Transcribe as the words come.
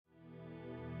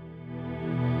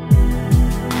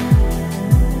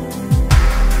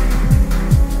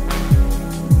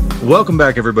Welcome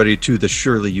back, everybody, to the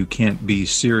Surely You Can't Be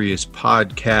Serious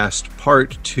podcast,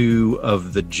 part 2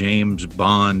 of the James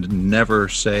Bond Never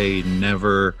Say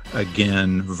Never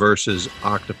Again versus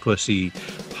Octopussy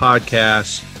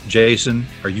podcast. Jason,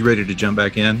 are you ready to jump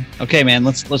back in? Okay, man,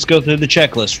 let's go through the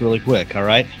checklist really quick, all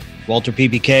right? Walter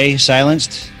PPK,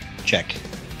 silenced? Check.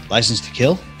 License to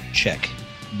kill? Check.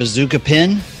 Bazooka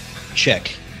pin?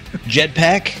 Check.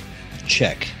 Jetpack?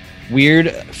 Check. Weird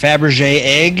Fabergé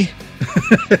egg?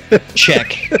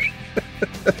 Check.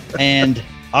 And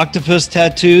octopus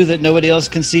tattoo that nobody else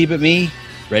can see but me?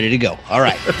 Ready to go. All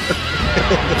right.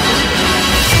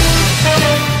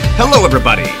 Hello,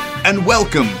 everybody, and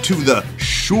welcome to the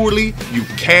Surely You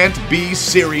Can't Be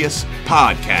Serious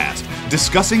podcast,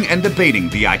 discussing and debating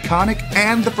the iconic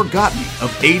and the forgotten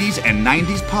of 80s and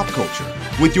 90s pop culture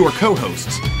with your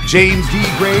co-hosts, James D.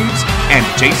 Graves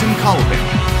and Jason Colvin.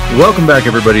 Welcome back,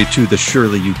 everybody, to the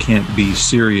Surely You Can't Be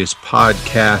Serious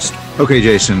podcast. Okay,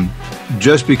 Jason,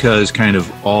 just because kind of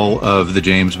all of the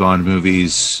James Bond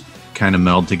movies kind of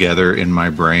meld together in my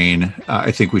brain,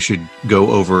 I think we should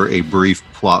go over a brief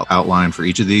plot outline for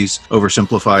each of these,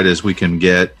 oversimplified as we can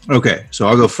get. Okay, so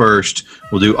I'll go first.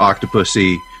 We'll do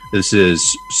Octopussy. This is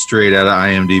straight out of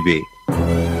IMDb.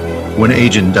 When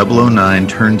Agent 009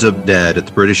 turns up dead at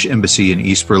the British Embassy in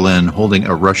East Berlin holding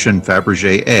a Russian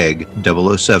Fabergé egg,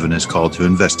 007 is called to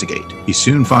investigate. He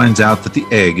soon finds out that the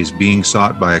egg is being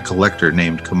sought by a collector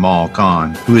named Kamal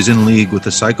Khan, who is in league with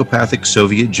the psychopathic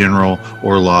Soviet General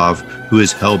Orlov, who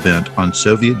is hell-bent on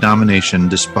Soviet domination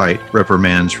despite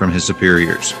reprimands from his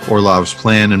superiors. Orlov's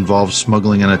plan involves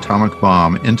smuggling an atomic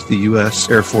bomb into the U.S.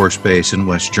 Air Force Base in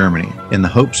West Germany, in the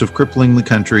hopes of crippling the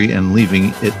country and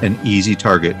leaving it an easy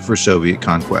target for Soviet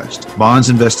conquest. Bond's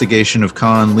investigation of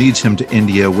Khan leads him to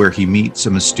India, where he meets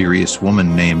a mysterious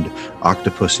woman named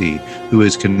Octopussy, who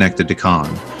is connected to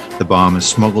Khan. The bomb is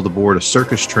smuggled aboard a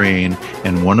circus train,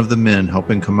 and one of the men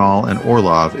helping Kamal and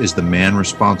Orlov is the man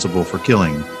responsible for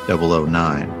killing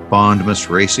 009. Bond must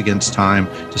race against time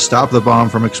to stop the bomb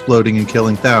from exploding and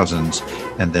killing thousands,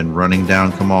 and then running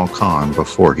down Kamal Khan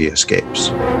before he escapes.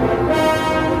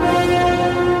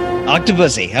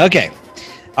 Octopussy, okay.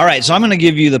 All right, so I'm going to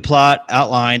give you the plot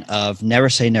outline of Never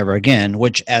Say Never Again,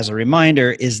 which, as a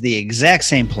reminder, is the exact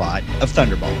same plot of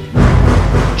Thunderball.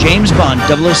 James Bond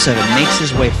 007 makes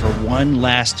his way for one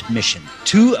last mission.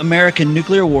 2 American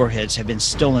nuclear warheads have been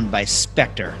stolen by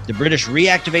Spectre. The British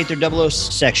reactivate their 00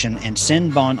 section and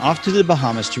send Bond off to the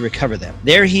Bahamas to recover them.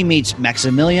 There he meets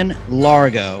Maximilian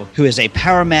Largo, who is a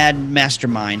power-mad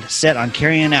mastermind set on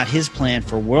carrying out his plan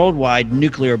for worldwide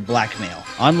nuclear blackmail.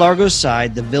 On Largo's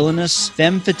side, the villainous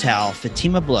femme fatale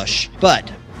Fatima Blush.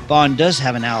 But Bond does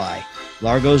have an ally,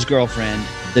 Largo's girlfriend,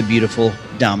 the beautiful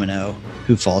Domino,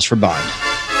 who falls for Bond.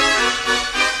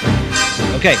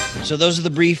 Okay, so those are the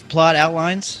brief plot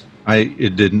outlines.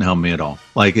 It didn't help me at all.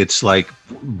 Like, it's like,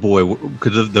 boy,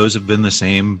 could those have been the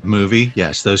same movie?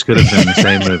 Yes, those could have been the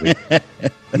same movie.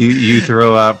 You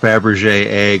throw out Fabergé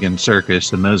egg and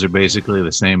circus, and those are basically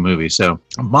the same movie. So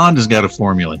Bond has got a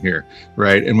formula here,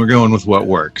 right? And we're going with what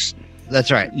works. That's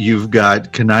right. You've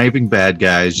got conniving bad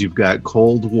guys, you've got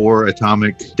Cold War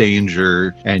atomic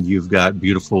danger, and you've got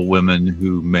beautiful women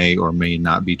who may or may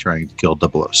not be trying to kill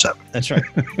 007. That's right.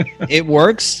 It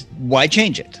works. Why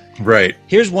change it? Right.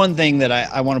 Here's one thing that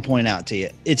I want to point out to you.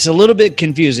 It's a little bit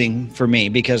confusing for me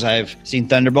because I've seen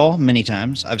Thunderball many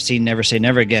times. I've seen Never Say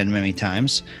Never Again many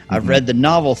times. Mm-hmm. I've read the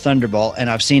novel Thunderball, and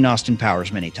I've seen Austin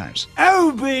Powers many times.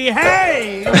 Oh,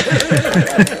 behave!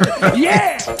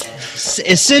 Yeah!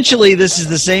 Essentially, this is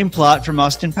the same plot from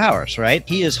Austin Powers, right?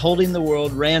 He is holding the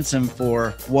world ransom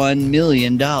for $1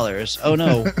 million. Oh,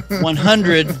 no,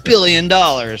 $100 billion,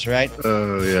 right?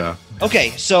 Oh, yeah.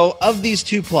 Okay, so of these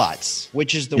 2 plots,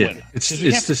 which is the winner? It's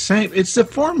the same. It's the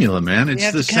formula, man.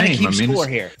 It's the same. Keep score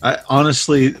here.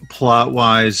 Honestly,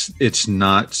 plot-wise, it's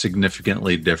not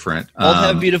significantly different. Both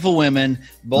have beautiful women.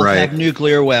 Both have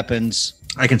nuclear weapons.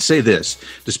 I can say this.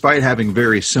 Despite having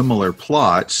very similar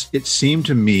plots, it seemed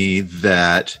to me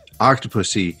that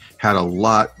Octopussy had a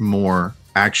lot more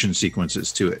action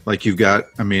sequences to it. Like, you've got,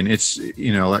 I mean, it's,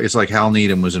 you know, it's like Hal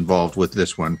Needham was involved with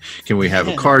this one. Can we have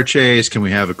a car chase? Can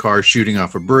we have a car shooting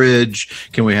off a bridge?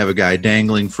 Can we have a guy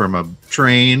dangling from a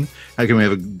train? How can we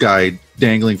have a guy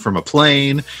dangling from a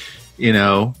plane? You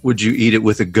know, would you eat it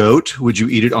with a goat? Would you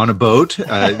eat it on a boat?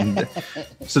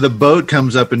 So the boat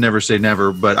comes up in Never Say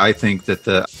Never, but I think that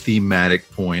the thematic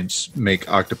points make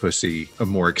Octopussy a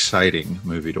more exciting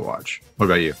movie to watch. What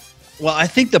about you? Well, I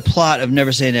think the plot of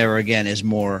Never Say Never Again is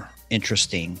more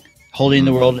interesting. Holding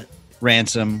the world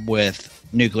ransom with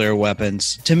nuclear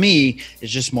weapons, to me, is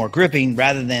just more gripping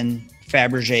rather than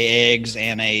Fabergé eggs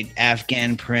and a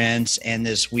Afghan prince and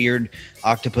this weird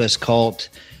octopus cult.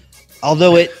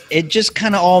 Although it just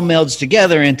kind of all melds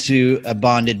together into a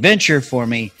Bond adventure for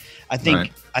me. I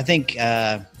think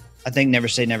Never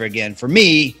Say Never Again for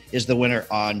me is the winner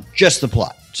on just the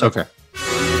plot. So. Okay.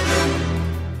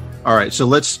 All right. So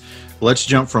let's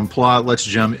jump from plot. Let's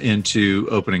jump into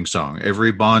opening song.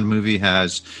 Every Bond movie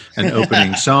has an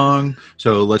opening song.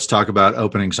 So let's talk about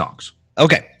opening songs.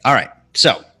 Okay. All right.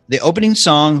 So the opening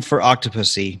song for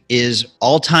Octopussy is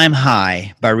All Time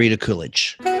High by Rita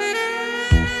Coolidge.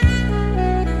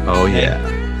 Oh, yeah.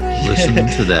 Listen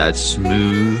to that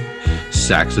smooth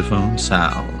saxophone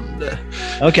sound.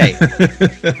 Okay.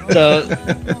 So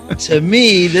to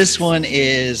me, this one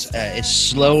is it's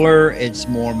slower. It's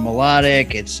more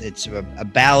melodic. It's a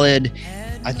ballad.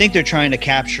 I think they're trying to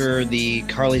capture the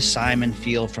Carly Simon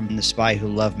feel from The Spy Who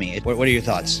Loved Me. What are your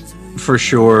thoughts? For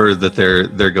sure that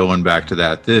they're going back to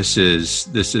that. This is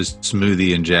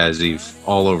smoothie and jazzy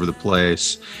all over the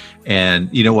place. And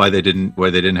you know why they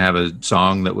didn't have a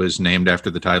song that was named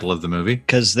after the title of the movie?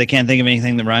 Because they can't think of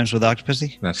anything that rhymes with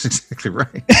Octopussy? That's exactly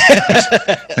right.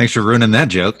 Thanks for ruining that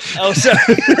joke. Oh, sorry.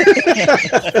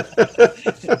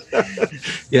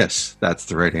 Yes, that's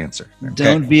the right answer. Okay.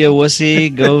 Don't be a wussy.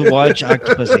 Go watch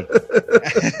Octopussy.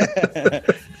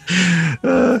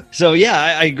 So,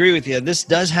 yeah, I agree with you. This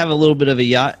does have a little bit of a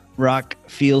yacht rock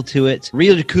feel to it.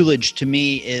 Rita Coolidge, to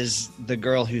me, is the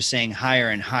girl who sang Higher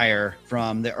and Higher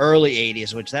from the early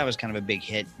 80s, which that was kind of a big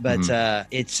hit. But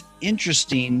it's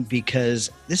interesting because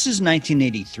this is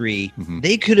 1983. Mm-hmm.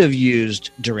 They could have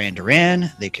used Duran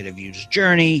Duran. They could have used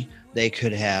Journey. They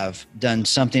could have done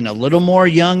something a little more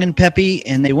young and peppy,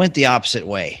 and they went the opposite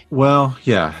way. Well,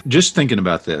 yeah. Just thinking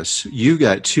about this, you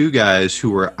got two guys who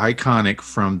were iconic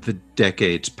from the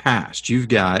decades past. You've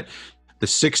got the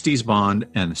 60s Bond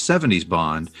and the 70s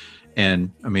Bond.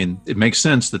 And I mean, it makes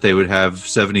sense that they would have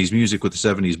 70s music with the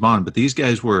 70s Bond, but these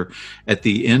guys were at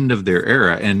the end of their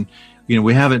era. And, you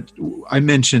know, I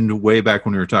mentioned way back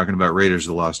when we were talking about Raiders of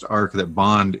the Lost Ark that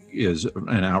Bond is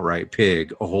an outright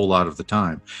pig a whole lot of the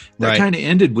time. That kind of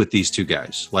ended with these two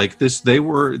guys. Like this,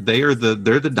 they're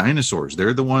the dinosaurs.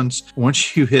 They're the ones,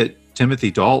 once you hit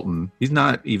Timothy Dalton, he's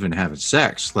not even having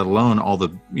sex, let alone all the,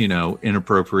 you know,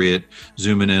 inappropriate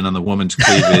zooming in on the woman's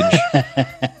cleavage.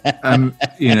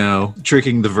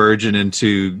 Tricking the virgin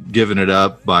into giving it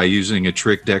up by using a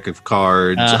trick deck of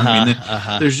cards.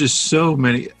 There's just so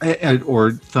many.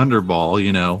 Or Thunderball,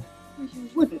 you know. You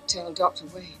wouldn't tell Dr.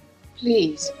 Wayne.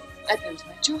 Please. I'd lose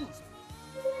my job.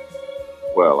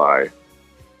 Well, I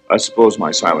suppose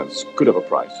my silence could have a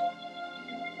price.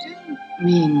 You don't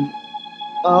mean...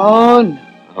 Oh, no.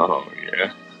 Oh,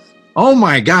 yeah. Oh,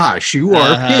 my gosh, you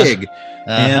are a pig.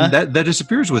 And that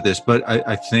disappears with this. But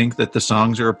I think that the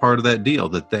songs are a part of that deal,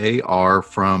 that they are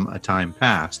from a time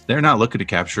past. They're not looking to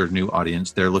capture a new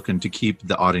audience. They're looking to keep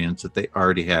the audience that they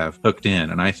already have hooked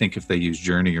in. And I think if they use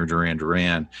Journey or Duran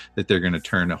Duran, that they're going to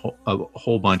turn a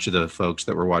whole bunch of the folks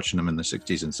that were watching them in the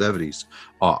 60s and 70s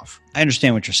off. I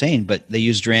understand what you're saying, but they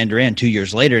used Duran Duran 2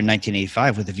 years later in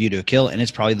 1985 with A View to a Kill, and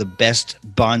it's probably the best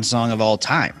Bond song of all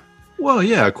time. Well,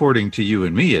 yeah, according to you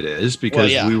and me, it is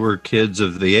because we were kids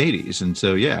of the 80s. And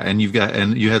so, yeah, and you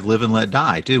had Live and Let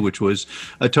Die, too, which was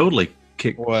a totally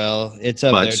kick. Well, it's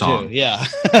up there, song. too. Yeah.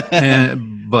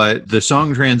 But the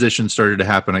song transition started to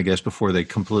happen, I guess, before they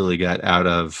completely got out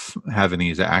of having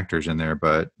these actors in there,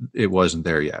 but it wasn't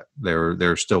there yet.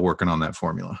 They're still working on that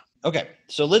formula. Okay,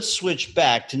 so let's switch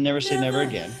back to Never Say Never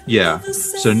Again. Yeah,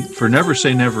 so for Never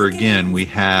Say Never Again, we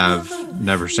have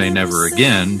Never Say Never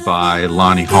Again by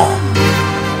Lonnie Hall.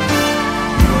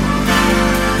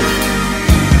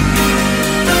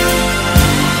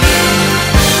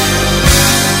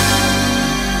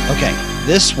 Okay,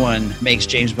 this one makes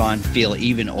James Bond feel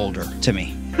even older to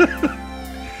me.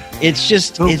 It's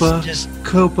just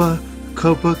Copacabana.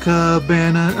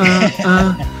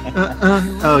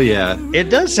 Oh, yeah. It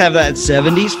does have that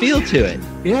 70s feel to it.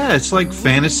 Yeah, it's like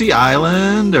Fantasy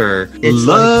Island or it's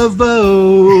Love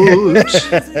Boat.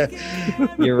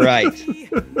 You're right.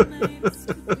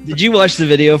 Did you watch the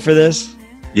video for this?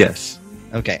 Yes.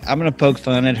 Okay, I'm gonna poke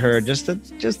fun at her just a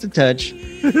touch.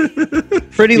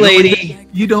 Pretty lady.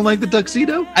 You don't like the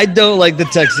tuxedo? I don't like the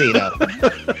tuxedo.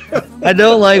 I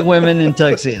don't like women in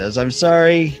tuxedos. I'm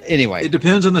sorry. Anyway. It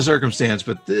depends on the circumstance,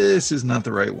 but this is not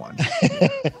the right one.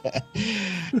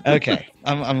 Okay,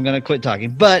 I'm gonna quit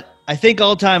talking. But I think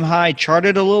All Time High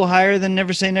charted a little higher than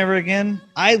Never Say Never Again.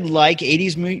 I like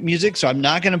 80s music, so I'm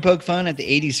not gonna poke fun at the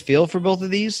 80s feel for both of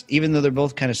these, even though they're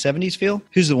both kind of 70s feel.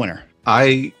 Who's the winner?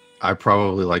 I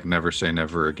probably like Never Say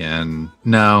Never Again.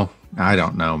 No, I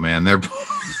don't know, man.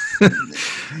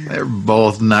 They're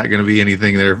both not going to be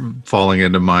anything they're falling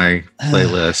into my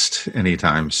playlist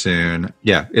anytime soon.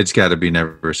 Yeah, it's got to be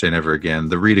Never Say Never Again.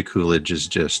 The Rita Coolidge is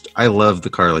just, I love the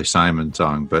Carly Simon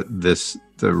song, but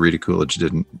the Rita Coolidge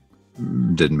didn't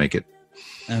make it.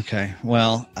 Okay,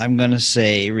 well, I'm going to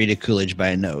say Rita Coolidge by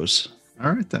a nose.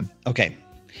 All right, then. Okay,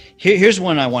 here's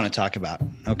one I want to talk about,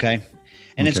 okay?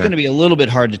 And it's going to be a little bit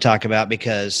hard to talk about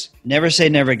because Never Say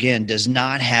Never Again does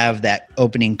not have that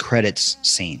opening credits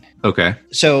scene. Okay.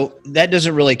 So that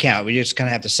doesn't really count. We just kind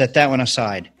of have to set that one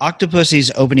aside.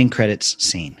 Octopussy's opening credits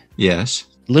scene. Yes.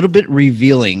 A little bit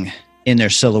revealing in their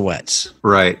silhouettes.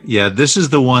 Right. Yeah, this is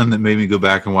the one that made me go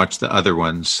back and watch the other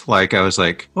ones. Like, I was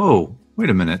like, oh, wait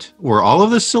a minute. Were all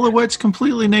of the silhouettes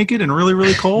completely naked and really,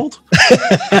 really cold?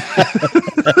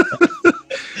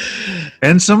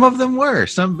 And some of them were.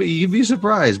 You'd be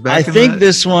surprised. I think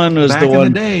this one was the one. Back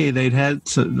in the day, they'd had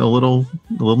a little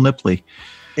nipply.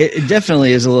 It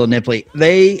definitely is a little nipply.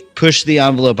 They pushed the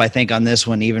envelope, I think, on this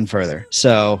one even further.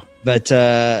 So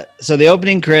the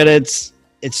opening credits,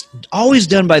 it's always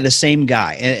done by the same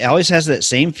guy. And it always has that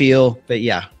same feel. But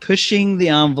yeah, pushing the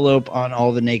envelope on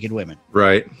all the naked women.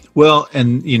 Right. Well,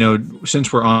 and,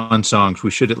 since we're on songs,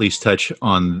 we should at least touch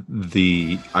on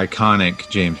the iconic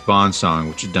James Bond song,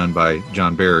 which is done by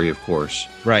John Barry, of course.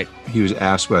 Right. He was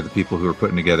asked by the people who were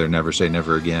putting together Never Say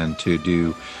Never Again to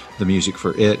do the music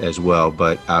for it as well,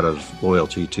 but out of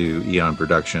loyalty to Eon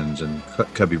Productions and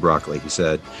Cubby Broccoli, he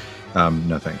said,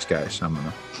 no thanks, guys.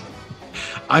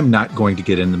 I'm not going to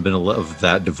get in the middle of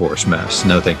that divorce mess.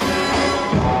 No thank you.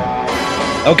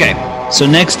 Okay. So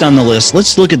next on the list,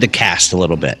 let's look at the cast a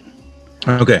little bit.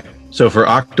 Okay. So for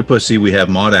Octopussy, we have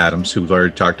Maud Adams, who we've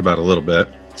already talked about a little bit.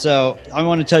 So I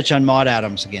want to touch on Maud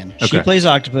Adams again. She plays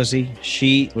Octopussy.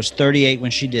 She was 38 when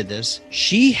she did this.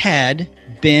 She had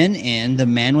been in The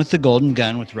Man with the Golden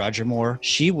Gun with Roger Moore.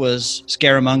 She was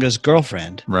Scaramanga's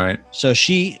girlfriend. Right. So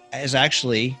she is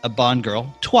actually a Bond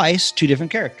girl twice, two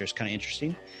different characters. Kind of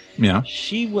interesting. Yeah.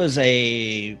 She was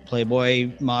a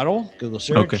Playboy model. Google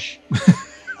search. Okay.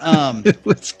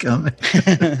 What's coming?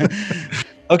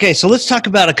 Okay, so let's talk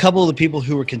about a couple of the people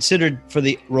who were considered for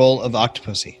the role of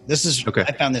Octopussy.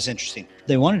 I found this interesting.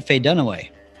 They wanted Faye Dunaway,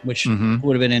 which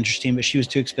would have been interesting, but she was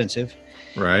too expensive.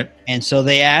 Right. And so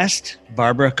they asked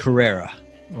Barbara Carrera.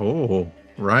 Oh,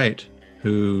 right.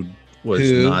 Who was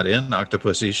not in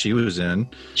Octopussy. She was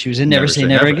in Never Say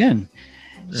Never Again.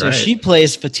 So she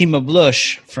plays Fatima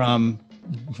Blush from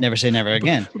Never Say Never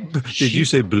Again. Did you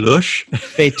say blush?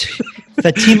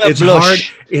 Fatima it's Blush. Hard.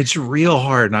 It's real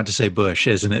hard not to say Bush,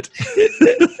 isn't it?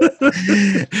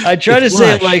 I try to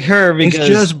say it like her because it's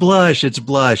just blush. It's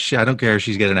blush. I don't care if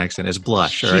she's got an accent. It's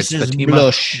blush. All right, says Fatima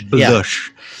Blush.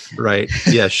 Blush. Yeah. Right.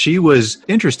 Yeah, she was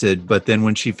interested, but then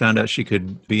when she found out she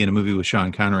could be in a movie with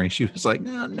Sean Connery, she was like,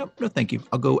 no, thank you.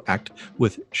 I'll go act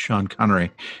with Sean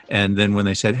Connery. And then when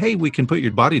they said, hey, we can put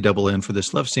your body double in for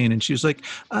this love scene, and she was like,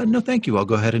 no, thank you. I'll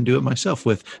go ahead and do it myself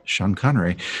with Sean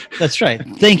Connery. That's right.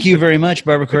 Thank you very much,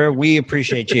 Barbara Carrera. We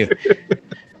appreciate you.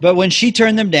 But when she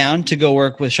turned them down to go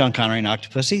work with Sean Connery and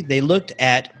Octopussy, they looked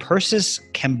at Persis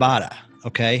Kambata.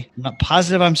 Okay, I'm not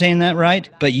positive I'm saying that right,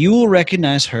 but you will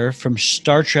recognize her from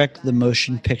Star Trek The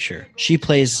Motion Picture. She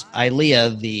plays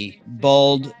Ilia, the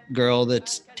bald girl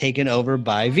that's taken over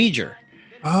by V'ger.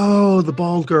 Oh, the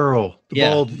bald girl. The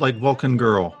bald, like, Vulcan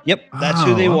girl. Yep, that's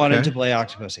who they wanted to play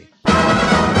Octopussy.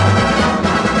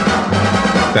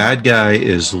 Bad guy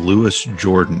is Louis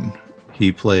Jordan.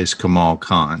 He plays Kamal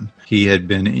Khan. He had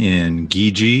been in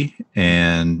Gigi,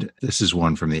 and this is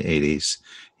one from the 80s.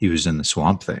 He was in the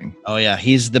Swamp Thing. Oh yeah,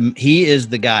 he is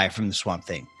the guy from the Swamp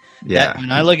Thing. Yeah.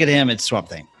 When I look at him, it's Swamp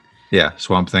Thing. Yeah,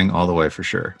 Swamp Thing all the way for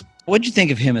sure. What'd you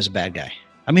think of him as a bad guy?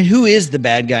 I mean, who is the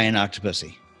bad guy in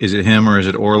Octopussy? Is it him or is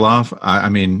it Orlov? I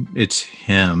mean, it's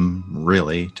him,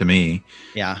 really, to me.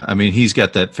 Yeah. I mean, he's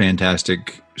got that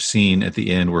fantastic scene at the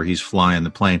end where he's flying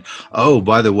the plane. Oh,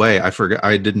 by the way, I forgot,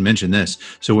 I didn't mention this.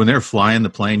 So when they're flying the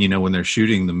plane, when they're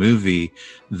shooting the movie,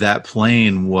 that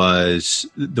plane was,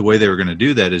 the way they were going to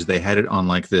do that is they had it on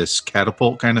like this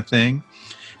catapult kind of thing.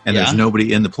 And there's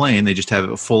nobody in the plane. They just have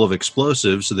it full of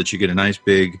explosives so that you get a nice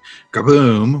big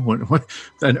kaboom,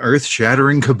 an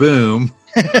earth-shattering kaboom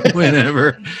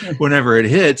whenever it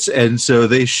hits. And so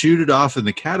they shoot it off in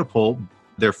the catapult.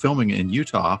 They're filming it in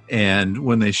Utah. And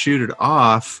when they shoot it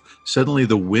off, suddenly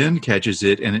the wind catches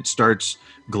it and it starts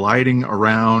gliding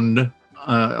around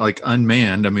like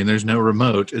unmanned. I mean, there's no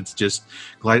remote. It's just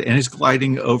gliding. And it's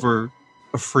gliding over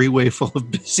a freeway full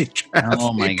of busy traffic.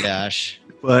 Oh, my gosh.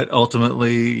 But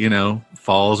ultimately,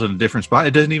 falls in a different spot.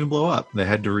 It doesn't even blow up. They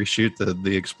had to reshoot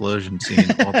the explosion scene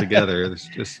altogether. It's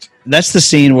just... That's the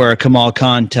scene where Kamal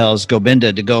Khan tells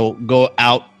Gobinda to go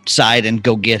out outside and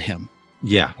go get him.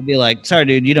 Yeah. I'd be like, sorry,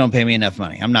 dude, you don't pay me enough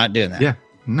money. I'm not doing that. Yeah.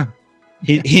 No.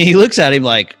 He looks at him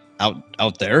like,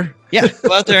 out there? Yeah,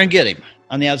 go out there and get him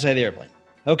on the outside of the airplane.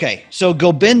 Okay, so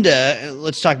Gobinda,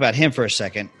 let's talk about him for a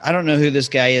second. I don't know who this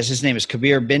guy is. His name is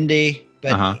Kabir Bindi,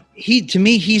 but to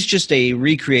me, he's just a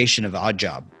recreation of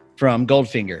Oddjob from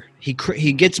Goldfinger. He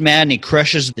gets mad and he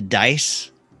crushes the dice.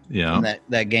 Yeah. In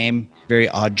that game, very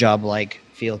Oddjob-like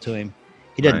feel to him.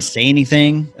 He doesn't say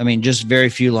anything. I mean, just very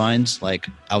few lines, like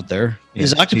out there. Yeah,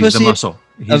 Is Octopussy he's the muscle.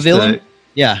 a villain?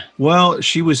 Yeah. Well,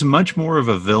 she was much more of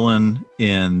a villain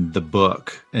in the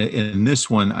book. In this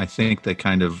one, I think they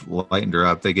kind of lightened her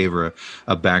up. They gave her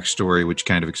a backstory which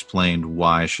kind of explained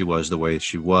why she was the way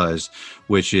she was,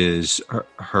 which is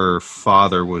her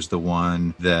father was the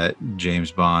one that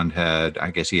James Bond had,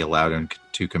 I guess he allowed him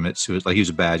to commit suicide. Like he was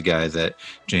a bad guy that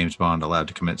James Bond allowed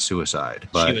to commit suicide.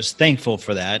 But she was thankful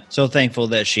for that. So thankful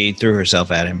that she threw herself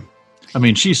at him. I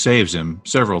mean, she saves him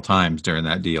several times during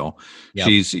that deal. Yep.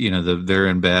 She's, they're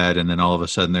in bed, and then all of a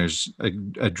sudden there's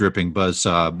a dripping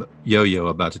buzzsaw yo-yo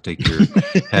about to take your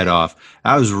head off.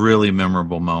 That was a really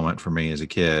memorable moment for me as a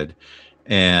kid.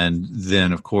 And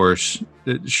then, of course,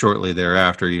 shortly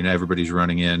thereafter, everybody's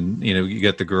running in. You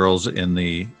get the girls in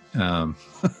the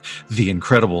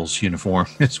Incredibles uniform.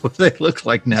 It's what they look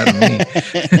like now to me.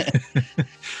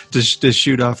 to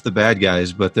shoot off the bad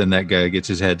guys, but then that guy gets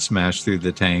his head smashed through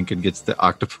the tank and gets the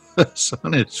octopus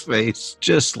on his face,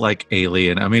 just like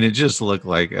Alien. I mean, it just looked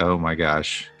like, oh my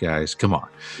gosh, guys, come on.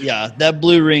 Yeah, that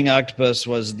blue ring octopus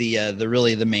was the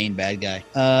really the main bad guy.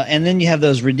 And then you have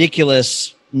those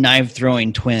ridiculous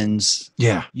knife-throwing twins.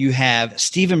 Yeah. You have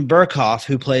Steven Berkoff,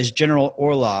 who plays General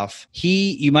Orloff.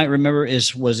 He, you might remember,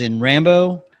 was in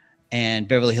Rambo and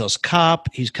Beverly Hills Cop.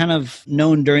 He's kind of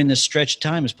known during this stretch of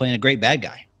time as playing a great bad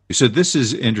guy. So this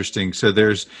is interesting. So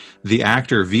there's the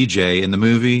actor Vijay in the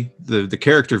movie. The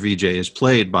character Vijay is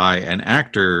played by an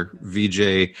actor,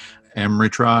 Vijay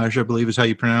Amritraj, I believe is how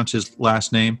you pronounce his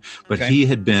last name. But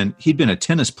he'd been a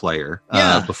tennis player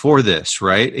before this,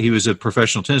 right? He was a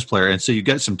professional tennis player. And so you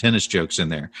got some tennis jokes in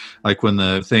there. Like when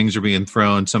the things are being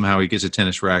thrown, somehow he gets a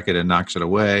tennis racket and knocks it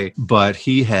away. But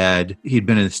he'd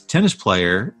been a tennis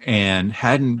player and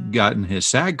hadn't gotten his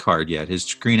SAG card yet, his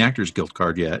Screen Actors Guild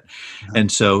card yet. And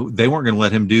so they weren't going to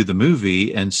let him do the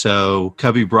movie. And so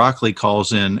Cubby Broccoli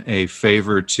calls in a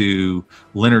favor to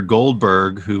Leonard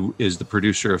Goldberg, who is the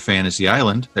producer of Fantasy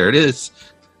Island. There it is.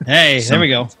 Hey, there we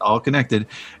go. It's all connected,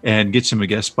 and gets him a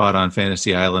guest spot on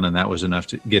Fantasy Island, and that was enough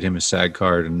to get him a SAG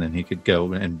card, and then he could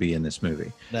go and be in this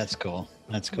movie. That's cool.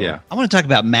 That's cool. Yeah. I want to talk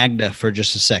about Magda for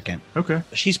just a second. Okay.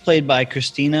 She's played by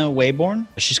Christina Wayborn.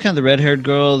 She's kind of the red-haired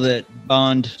girl that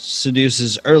Bond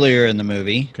seduces earlier in the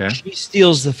movie. Okay. She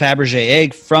steals the Fabergé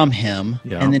egg from him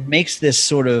and then makes this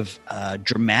sort of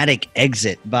dramatic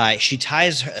exit by she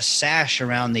ties a sash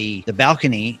around the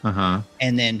balcony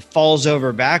and then falls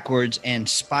over backwards and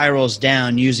spirals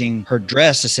down using her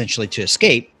dress essentially to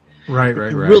escape. Right.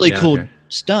 Really cool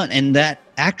stunt. And that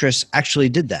actress actually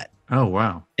did that. Oh,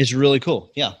 wow. It's really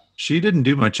cool. Yeah. She didn't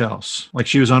do much else. Like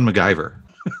she was on MacGyver.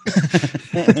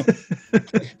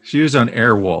 She was on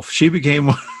Airwolf. She became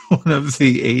one of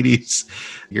the 80s.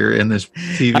 You're in this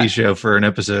TV show for an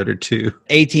episode or two.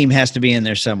 A-Team has to be in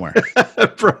there somewhere.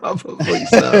 Probably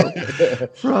so.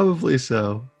 Probably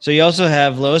so. So you also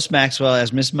have Lois Maxwell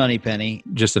as Miss Moneypenny.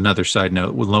 Just another side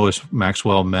note, when Lois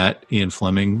Maxwell met Ian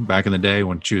Fleming back in the day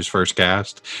when she was first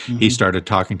cast, he started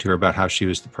talking to her about how she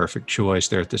was the perfect choice.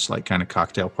 They're at this like kind of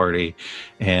cocktail party,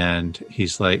 and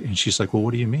she's like, well,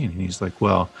 what do you mean? And he's like,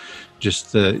 well,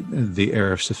 just the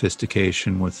air of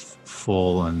sophistication with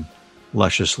full and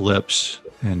luscious lips.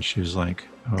 And she was like,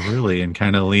 oh, really? And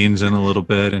kind of leans in a little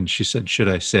bit. And she said, should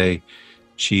I say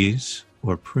cheese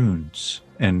or prunes?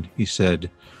 And he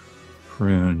said,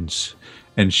 prunes.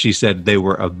 And she said they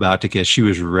were about to kiss. She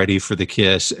was ready for the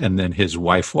kiss. And then his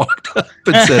wife walked up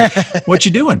and said, what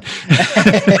you doing?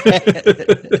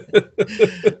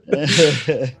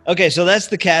 Okay, so that's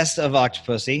the cast of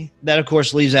Octopussy. That, of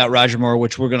course, leaves out Roger Moore,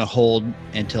 which we're going to hold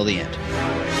until the end.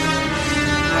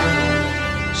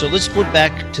 So let's flip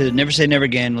back to Never Say Never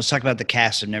Again. Let's talk about the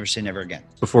cast of Never Say Never Again.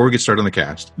 Before we get started on the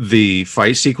cast, the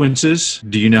fight sequences,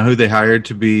 do you know who they hired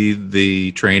to be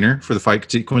the trainer for the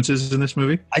fight sequences in this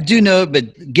movie? I do know it,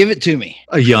 but give it to me.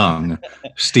 A young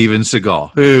Steven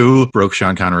Seagal, who broke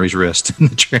Sean Connery's wrist in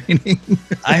the training.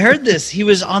 I heard this. He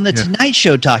was on the Tonight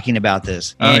Show talking about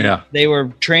this. And they were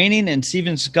training, and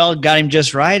Steven Seagal got him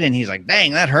just right, and he's like,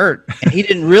 dang, that hurt. And he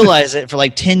didn't realize it for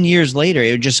like 10 years later.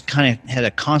 It just kind of had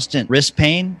a constant wrist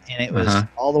pain. And it was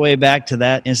all the way back to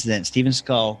that incident. Steven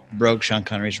Seagal broke Sean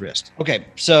Connery's wrist. Okay,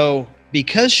 so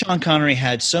because Sean Connery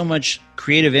had so much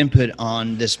creative input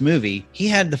on this movie, he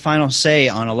had the final say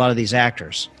on a lot of these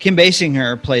actors. Kim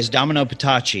Basinger plays Domino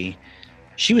Patachi.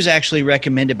 She was actually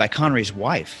recommended by Connery's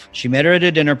wife. She met her at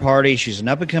a dinner party. She's an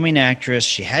up-and-coming actress.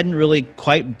 She hadn't really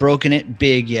quite broken it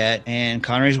big yet, and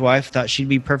Connery's wife thought she'd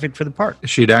be perfect for the part.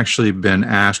 She'd actually been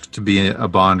asked to be a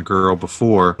Bond girl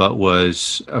before, but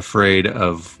was afraid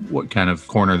of what kind of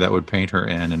corner that would paint her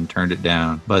in and turned it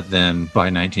down. But then by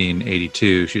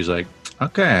 1982, she's like,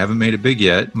 okay, I haven't made it big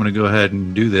yet. I'm going to go ahead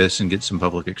and do this and get some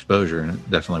public exposure, and it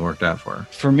definitely worked out for her.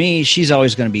 For me, she's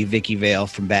always going to be Vicky Vale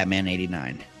from Batman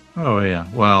 89. Oh, yeah.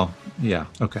 Well, yeah.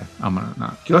 Okay. I'm going to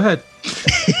not. Go ahead.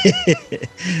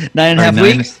 9.5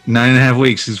 weeks? 9.5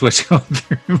 weeks is what's going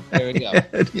through. There we go.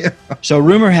 Yeah. So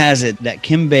rumor has it that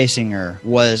Kim Basinger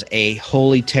was a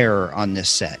holy terror on this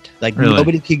set. Like, Really?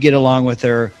 Nobody could get along with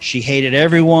her. She hated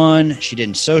everyone. She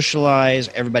didn't socialize.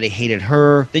 Everybody hated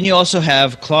her. Then you also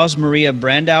have Klaus Maria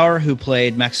Brandauer, who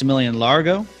played Maximilian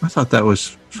Largo. I thought that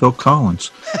was Phil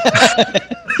Collins.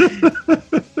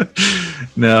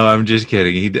 No, I'm just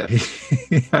kidding.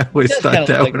 I always thought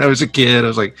that when I was a kid. I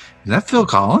was like, is that Phil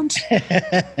Collins? And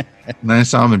then I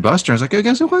saw him in Buster. I was like, I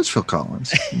guess it was Phil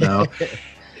Collins. No,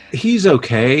 he's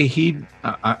okay.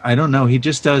 I don't know. He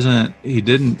just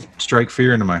didn't strike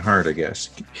fear into my heart, I guess.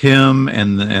 Him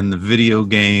and the video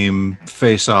game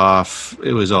Face Off,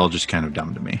 it was all just kind of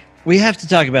dumb to me. We have to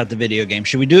talk about the video game.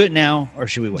 Should we do it now or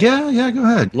should we wait? Yeah, go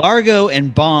ahead. Largo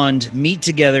and Bond meet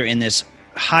together in this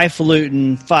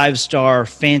highfalutin 5-star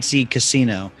fancy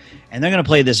casino, and they're going to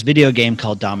play this video game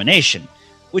called Domination,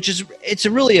 it's a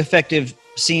really effective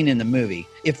scene in the movie.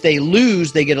 If they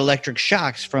lose, they get electric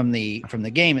shocks from the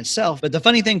game itself. But the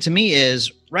funny thing to me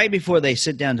is, right before they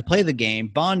sit down to play the game,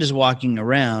 Bond is walking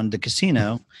around the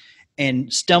casino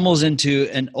and stumbles into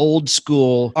an old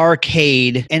school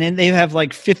arcade, and then they have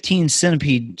like 15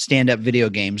 Centipede stand-up video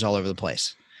games all over the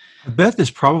place. I bet this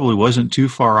probably wasn't too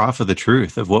far off of the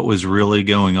truth of what was really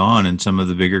going on in some of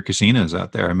the bigger casinos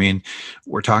out there. I mean,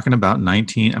 we're talking about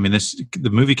the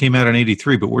movie came out in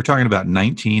 83, but we're talking about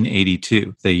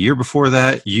 1982. The year before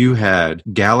that, you had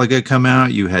Galaga come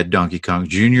out, you had Donkey Kong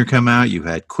Jr. come out, you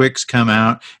had Quicks come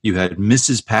out, you had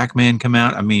Mrs. Pac-Man come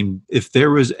out. I mean, if there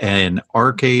was an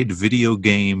arcade video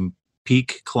game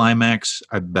peak climax,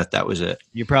 I bet that was it.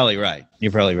 You're probably right.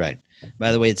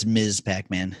 By the way, it's Ms.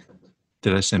 Pac-Man.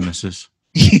 Did I say Mrs.?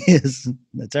 Yes,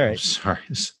 that's all right. Sorry,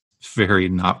 it's very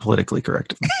not politically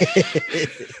correct.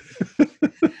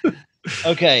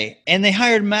 Okay, and they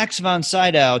hired Max von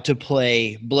Sydow to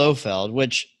play Blofeld,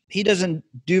 which he doesn't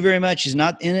do very much. He's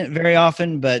not in it very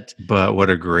often, but what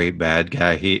a great bad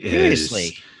guy he is.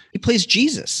 Seriously, he plays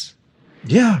Jesus.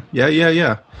 Yeah.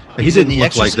 He He's in didn't The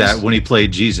look like Exorcist. that when he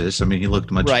played Jesus. I mean, he looked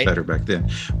much Right. better back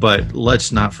then. But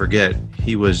let's not forget,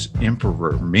 he was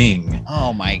Emperor Ming.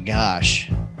 Oh my gosh.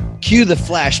 Cue the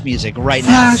Flash music right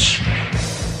Flash!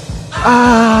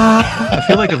 I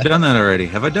feel like I've done that already.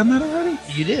 Have I done that already?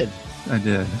 now. You did. I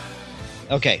did.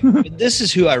 Okay, but this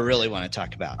is who I really want to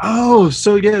talk about. Oh,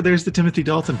 so yeah, there's the Timothy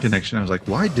Dalton connection. I was like,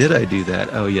 why did I do that?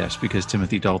 Oh, yes, because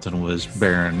Timothy Dalton was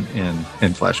Baron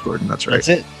in Flash Gordon. That's right.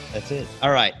 That's it.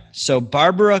 All right, so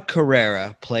Barbara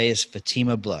Carrera plays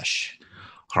Fatima Blush.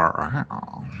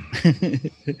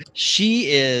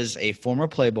 She is a former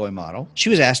Playboy model. She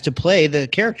was asked to play the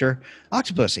character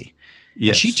Octopussy.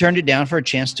 Yes. She turned it down for a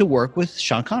chance to work with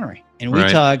Sean Connery. And we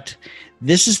Right. talked,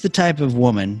 this is the type of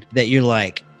woman that you're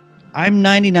like, I'm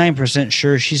 99%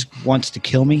 sure she wants to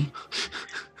kill me,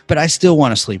 but I still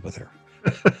want to sleep with her.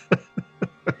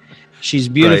 She's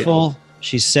beautiful. Right.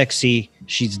 She's sexy.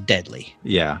 She's deadly.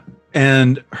 Yeah.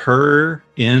 And her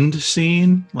end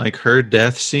scene, like her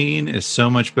death scene, is so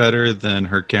much better than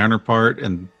her counterpart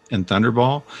in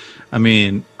Thunderball. I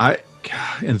mean,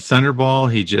 in Thunderball,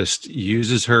 he just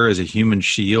uses her as a human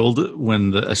shield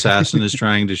when the assassin is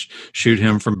trying to shoot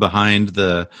him from behind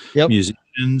the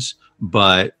musicians.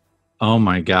 But oh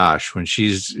my gosh, when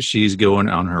she's going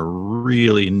on her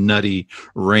really nutty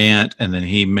rant, and then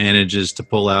he manages to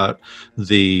pull out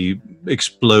the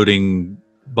exploding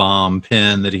bomb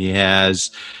pin that he has,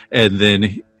 and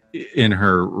then in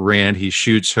her rant he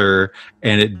shoots her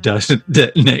and it doesn't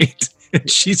detonate, and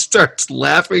she starts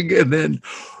laughing, and then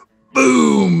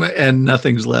boom, and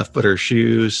nothing's left but her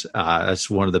shoes. That's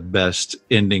one of the best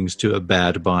endings to a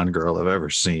bad Bond girl I've ever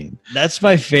seen. That's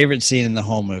my favorite scene in the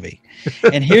whole movie.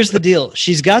 And here's the deal.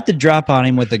 She's got the drop on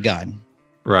him with a gun.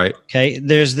 Right. Okay.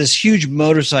 There's this huge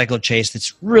motorcycle chase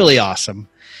that's really awesome.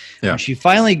 Yeah. When she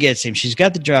finally gets him, she's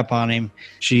got the drop on him.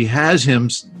 She has him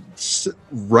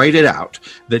write it out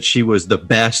that she was the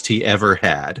best he ever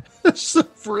had. It's so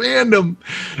random.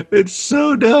 It's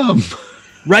so dumb.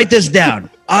 Write this down.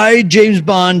 I, James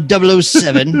Bond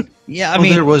 007. Yeah, I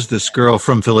mean, there was this girl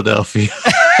from Philadelphia.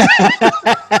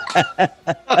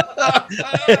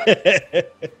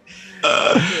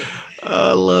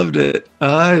 I loved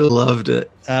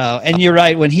it. And you're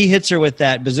right. When he hits her with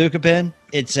that bazooka pin,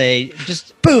 it's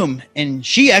just boom. And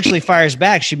she actually fires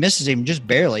back. She misses him just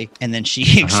barely. And then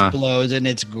she explodes, and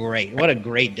it's great. What a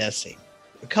great death scene.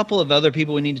 A couple of other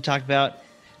people we need to talk about.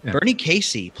 Yeah. Bernie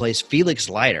Casey plays Felix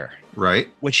Leiter. Right.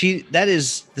 That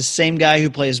is the same guy who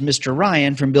plays Mr.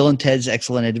 Ryan from Bill and Ted's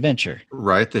Excellent Adventure.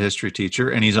 Right, the history teacher.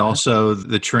 And he's also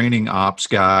the training ops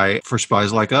guy for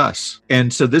Spies Like Us.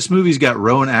 And so this movie's got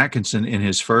Rowan Atkinson in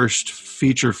his first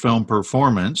feature film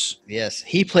performance. Yes,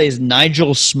 he plays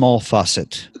Nigel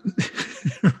Smallfawcett.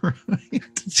 Right.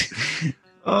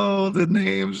 Oh, the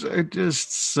names are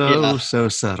just so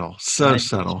subtle. So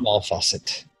subtle.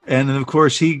 Smallfawcett. And then, of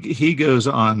course, he goes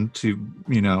on to,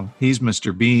 he's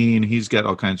Mr. Bean. He's got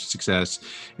all kinds of success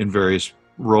in various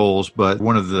roles. But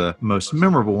one of the most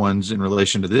memorable ones in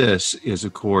relation to this is,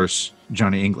 of course,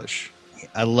 Johnny English.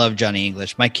 I love Johnny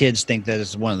English. My kids think that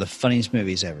is one of the funniest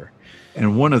movies ever.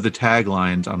 And one of the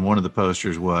taglines on one of the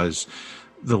posters was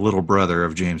the little brother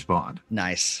of James Bond.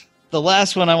 Nice. The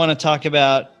last one I want to talk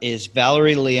about is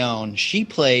Valerie Leone. She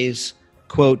plays,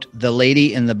 quote, the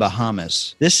lady in the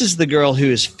Bahamas. This is the girl who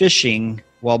is fishing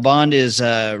while Bond is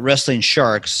wrestling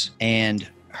sharks, and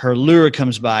her lure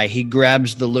comes by. He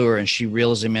grabs the lure and she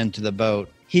reels him into the boat.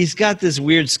 He's got this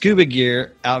weird scuba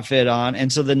gear outfit on,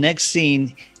 and so the next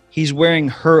scene, he's wearing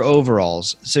her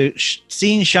overalls. So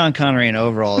seeing Sean Connery in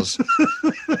overalls,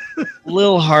 a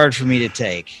little hard for me to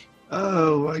take.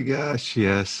 Oh my gosh,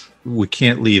 yes. We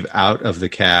can't leave out of the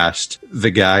cast the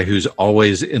guy who's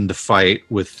always in the fight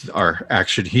with our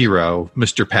action hero,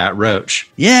 Mr. Pat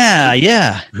Roach.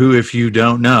 Yeah. Who, if you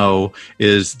don't know,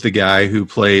 is the guy who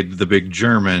played the big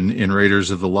German in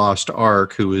Raiders of the Lost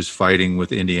Ark who is fighting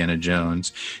with Indiana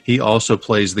Jones. He also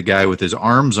plays the guy with his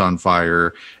arms on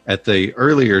fire at the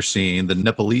earlier scene, the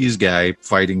Nepalese guy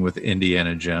fighting with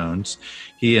Indiana Jones.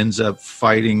 He ends up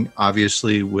fighting,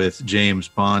 obviously, with James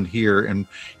Bond here, and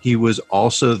he was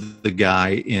also the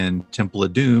guy in Temple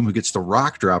of Doom who gets the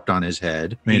rock dropped on his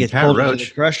head. He gets pulled into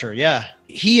the crusher, yeah.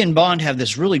 He and Bond have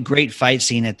this really great fight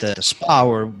scene at the spa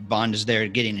where Bond is there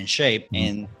getting in shape,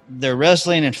 and they're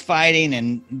wrestling and fighting,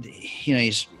 and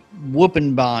he's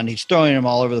whooping Bond. He's throwing him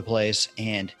all over the place,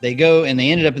 and they go and they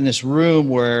ended up in this room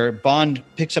where Bond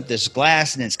picks up this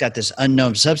glass, and it's got this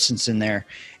unknown substance in there.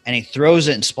 And he throws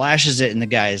it and splashes it in the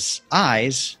guy's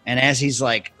eyes. And as he's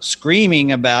like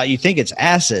screaming about, you think it's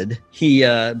acid,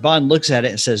 Bond looks at it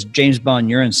and says, "James Bond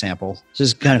urine sample." This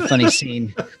is kind of funny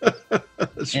scene.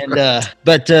 And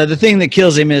but the thing that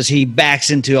kills him is he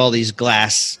backs into all these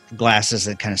glasses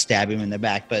that kind of stab him in the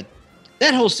back. But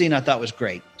that whole scene I thought was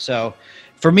great. So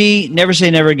for me, Never Say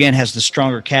Never Again has the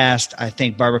stronger cast. I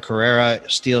think Barbara Carrera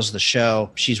steals the show.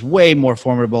 She's way more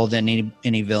formidable than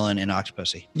any villain in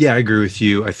Octopussy. Yeah, I agree with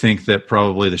you. I think that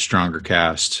probably the stronger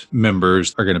cast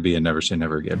members are going to be in Never Say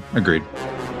Never Again. Agreed.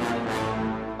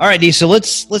 All right, Dee, so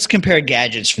let's compare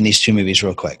gadgets from these two movies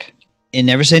real quick. In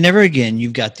Never Say Never Again,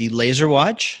 you've got the laser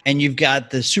watch, and you've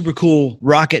got the super cool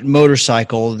rocket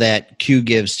motorcycle that Q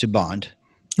gives to Bond.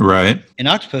 Right. In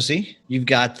Octopussy, you've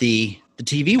got the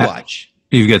TV watch.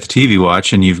 You've got the TV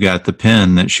watch, and you've got the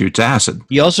pen that shoots acid.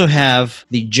 You also have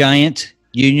the giant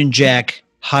Union Jack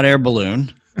hot air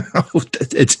balloon. Oh,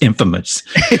 it's infamous.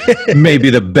 Maybe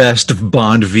the best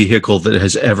Bond vehicle that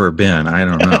has ever been. I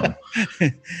don't know.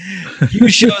 Q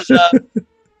shows up.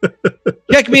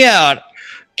 Check me out.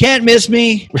 Can't miss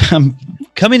me. I'm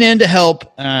coming in to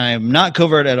help. I'm not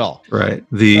covert at all. Right.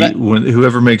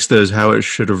 Whoever makes those how it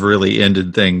should have really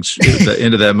ended things, the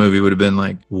end of that movie would have been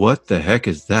like, what the heck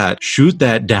is that? Shoot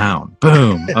that down.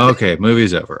 Boom. Okay,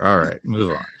 movie's over. All right,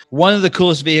 move on. One of the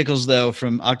coolest vehicles, though,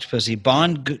 from Octopussy,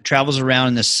 Bond travels around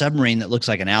in this submarine that looks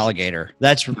like an alligator.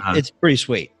 It's pretty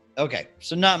sweet. Okay,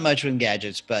 so not much with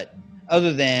gadgets, but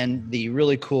other than the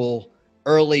really cool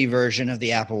early version of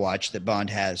the Apple Watch that Bond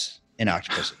has in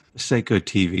Octopussy. Seiko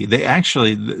TV. They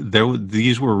actually,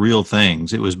 these were real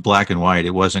things. It was black and white.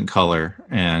 It wasn't color.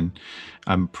 And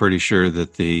I'm pretty sure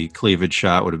that the cleavage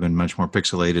shot would have been much more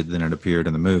pixelated than it appeared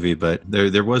in the movie. But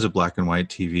there was a black and white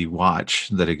TV watch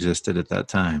that existed at that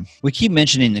time. We keep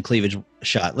mentioning the cleavage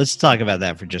shot. Let's talk about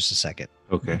that for just a second.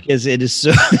 Okay. Because it is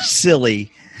so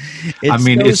silly.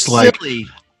 It's like,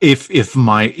 if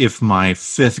my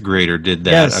fifth grader did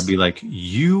that, yes. I'd be like,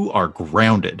 you are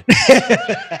grounded.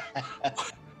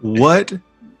 What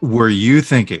were you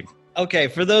thinking? Okay,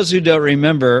 for those who don't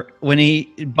remember, when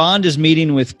Bond is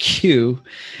meeting with Q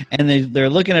and they're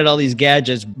looking at all these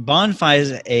gadgets, Bond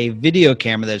finds a video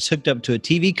camera that's hooked up to a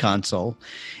TV console,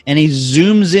 and he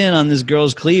zooms in on this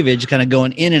girl's cleavage, kind of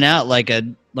going in and out like a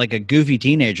goofy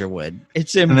teenager would.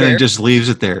 It's and then it just leaves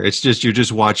it there. It's just you're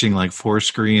just watching like 4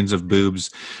 screens of boobs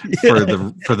for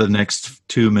the next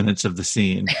 2 minutes of the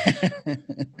scene.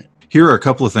 Here are a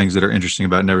couple of things that are interesting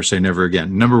about Never Say Never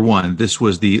Again. Number one, this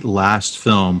was the last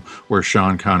film where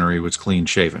Sean Connery was clean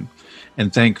shaven,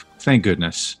 and thank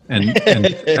goodness. And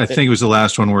I think it was the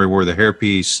last one where he wore the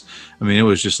hairpiece. I mean, it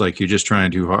was just like you're just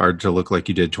trying too hard to look like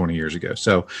you did 20 years ago.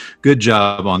 So good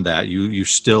job on that. You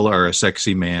still are a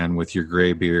sexy man with your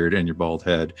gray beard and your bald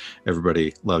head.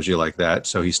 Everybody loves you like that.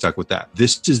 So he stuck with that.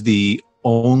 This is the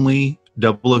only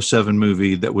 007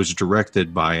 movie that was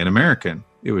directed by an American.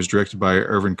 It was directed by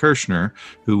Irvin Kershner,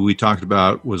 who we talked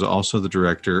about was also the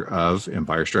director of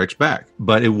Empire Strikes Back.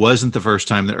 But it wasn't the first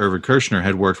time that Irvin Kershner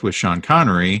had worked with Sean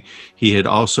Connery. He had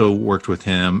also worked with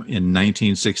him in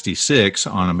 1966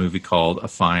 on a movie called A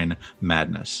Fine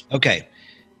Madness. Okay.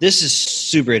 This is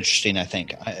super interesting, I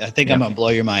think. I think I'm going to blow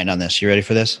your mind on this. You ready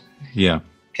for this? Yeah.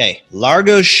 Okay.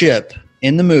 Largo's ship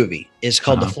in the movie is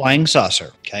called the Flying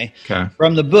Saucer. Okay.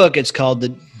 From the book, it's called the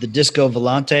Disco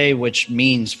Volante, which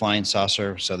means flying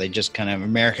saucer. So they just kind of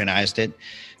Americanized it.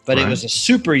 But It was a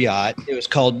super yacht. It was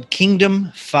called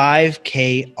Kingdom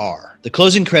 5KR. The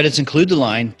closing credits include the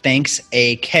line, "Thanks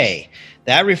AK."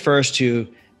 That refers to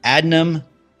Adnan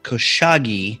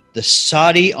Khashoggi, the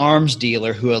Saudi arms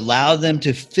dealer who allowed them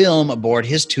to film aboard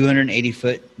his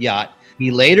 280-foot yacht. He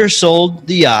later sold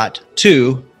the yacht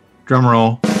to,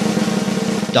 drumroll,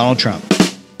 Donald Trump.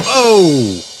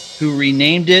 Oh! Who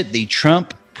renamed it the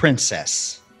Trump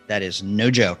Princess. That is no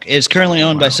joke. It's currently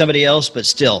owned by somebody else, but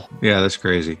still. Yeah, that's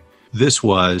crazy. This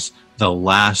was the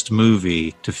last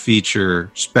movie to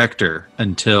feature Spectre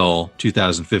until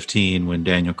 2015 when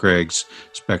Daniel Craig's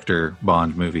Spectre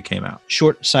Bond movie came out.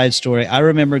 Short side story. I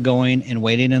remember going and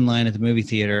waiting in line at the movie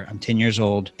theater. I'm 10 years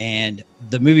old. And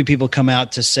the movie people come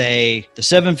out to say the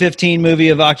 7:15 movie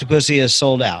of Octopussy is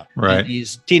sold out. Right. And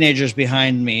these teenagers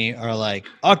behind me are like,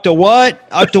 Octo what?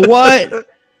 Octo what?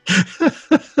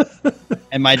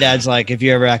 And my dad's like, if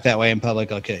you ever act that way in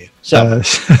public, I'll kill you. So all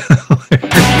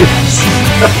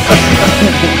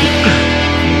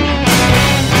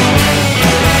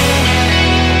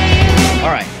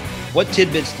right, what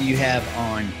tidbits do you have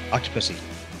on Octopussy?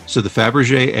 So the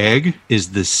Fabergé egg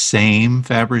is the same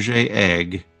Fabergé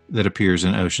egg that appears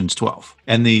in Ocean's 12.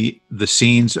 And the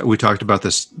scenes we talked about,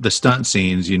 the stunt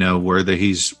scenes, where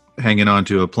he's hanging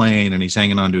onto a plane and he's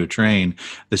hanging onto a train.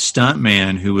 The stunt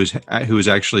man who was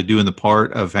actually doing the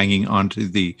part of hanging onto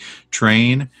the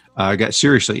train got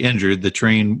seriously injured. The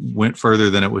train went further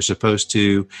than it was supposed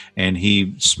to, and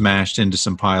he smashed into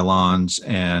some pylons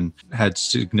and had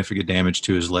significant damage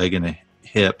to his leg and a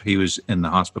hip. He was in the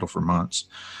hospital for months,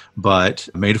 but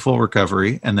made a full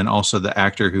recovery. And then also the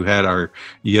actor who had our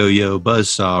yo-yo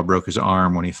buzzsaw broke his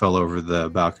arm when he fell over the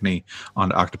balcony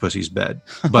onto Octopussy's bed.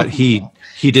 But he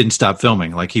didn't stop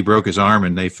filming. Like, he broke his arm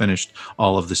and they finished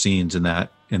all of the scenes in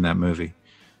that movie.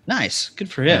 Nice.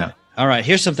 Good for him. Yeah. All right.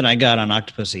 Here's something I got on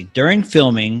Octopussy. During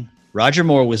filming, Roger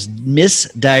Moore was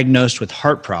misdiagnosed with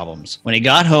heart problems. When he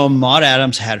got home, Maud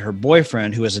Adams had her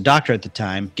boyfriend, who was a doctor at the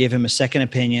time, give him a second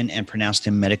opinion and pronounced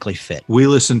him medically fit. We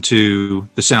listened to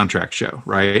the soundtrack show,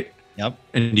 right? Yep.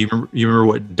 And you remember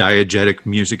what diegetic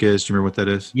music is? Do you remember what that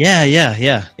is? Yeah.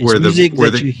 It's music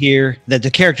that you hear, that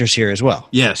the characters hear as well.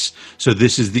 Yes. So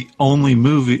this is the only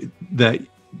movie that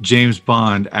James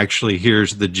Bond actually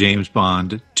hears the James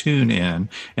Bond tune in,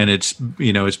 and it's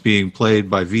being played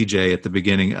by VJ at the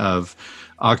beginning of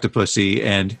Octopussy,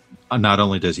 and not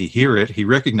only does he hear it, he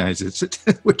recognizes it,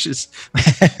 which is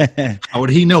how would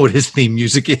he know what his theme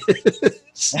music is?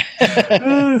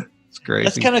 It's crazy.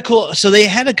 That's kind of cool. So they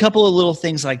had a couple of little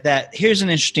things like that. Here's an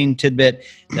interesting tidbit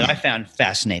that I found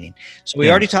fascinating. So we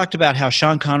already talked about how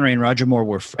Sean Connery and Roger Moore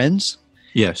were friends.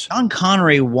 Yes. Sean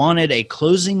Connery wanted a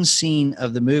closing scene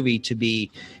of the movie to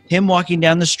be him walking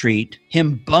down the street,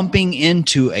 him bumping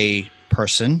into a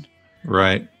person.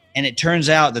 Right. And it turns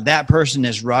out that person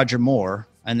is Roger Moore.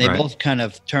 And they Right. both kind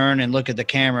of turn and look at the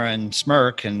camera and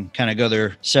smirk and kind of go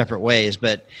their separate ways.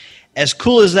 But as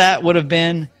cool as that would have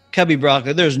been, Cubby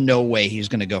Broccoli. There's no way he's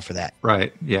going to go for that.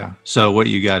 Right. Yeah. So what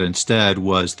you got instead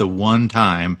was the one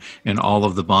time in all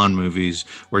of the Bond movies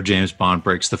where James Bond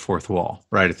breaks the fourth wall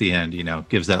right at the end,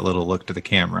 gives that little look to the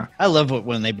camera. I love it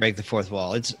when they break the fourth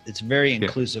wall. It's very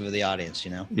inclusive of the audience,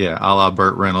 Yeah. A la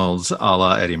Burt Reynolds, a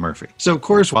la Eddie Murphy. So, of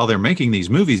course, while they're making these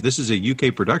movies, this is a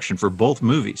UK production for both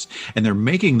movies. And they're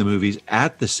making the movies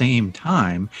at the same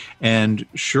time. And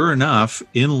sure enough,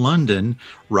 in London,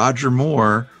 Roger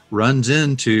Moore runs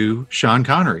into Sean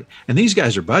Connery. And these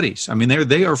guys are buddies. I mean,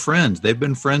 they are friends. They've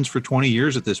been friends for 20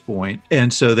 years at this point.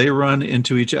 And so they run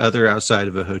into each other outside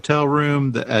of a hotel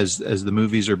room as the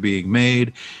movies are being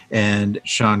made. And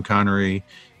Sean Connery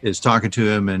is talking to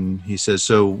him and he says,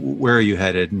 so where are you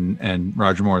headed? And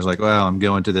Roger Moore is like, well, I'm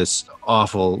going to this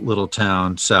awful little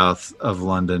town south of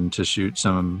London to shoot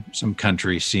some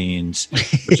country scenes,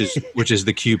 which is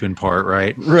the Cuban part,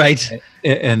 right? Right.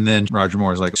 And then Roger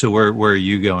Moore is like, so where are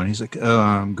you going? He's like, oh,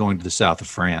 I'm going to the south of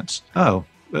France. Oh,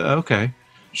 okay.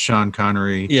 Sean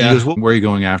Connery. Yeah. He goes, well, where are you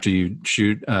going after you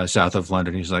shoot south of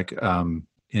London? He's like,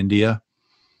 India.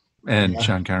 And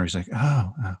Sean Connery's like,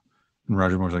 oh. And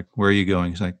Roger Moore's like, where are you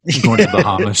going? He's like, I'm going to the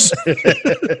Bahamas.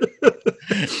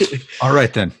 All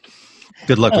right, then.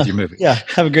 Good luck with your movie. Yeah,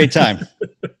 have a great time.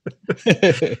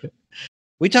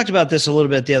 We talked about this a little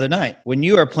bit the other night. When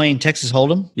you are playing Texas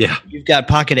Hold'em, you've got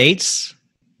pocket eights.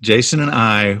 Jason and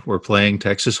I were playing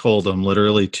Texas Hold'em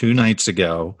literally 2 nights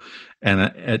ago. And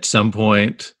at some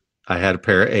point, I had a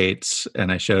pair of eights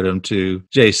and I showed them to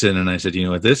Jason and I said, you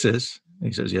know what this is?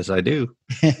 He says, yes, I do.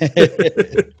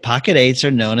 Pocket eights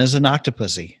are known as an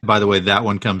octopussy. By the way, that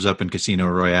one comes up in Casino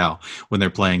Royale. When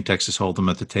they're playing Texas Hold'em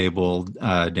at the table,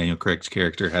 Daniel Craig's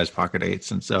character has pocket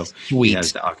eights. And so he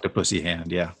has the octopussy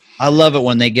hand. Yeah. I love it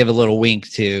when they give a little wink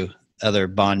to other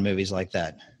Bond movies like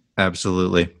that.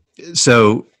 Absolutely.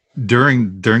 So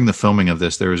during the filming of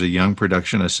this, there was a young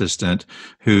production assistant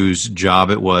whose job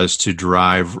it was to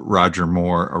drive Roger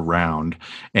Moore around,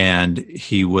 and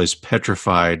he was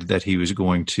petrified that he was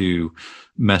going to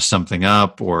mess something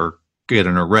up or get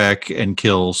in a wreck and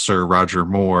kill Sir Roger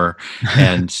Moore.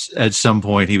 And at some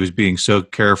point he was being so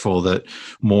careful that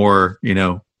Moore,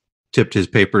 tipped his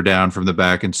paper down from the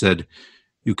back and said,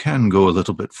 you can go a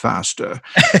little bit faster.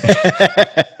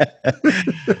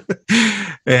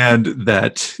 And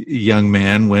that young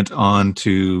man went on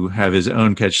to have his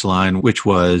own catch line, which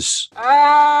was,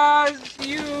 as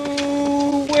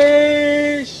you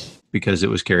wish. Because it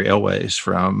was Carrie Elways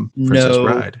from Princess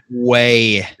Bride.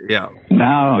 Way. Yeah.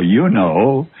 Now you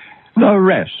know the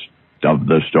rest of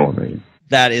the story.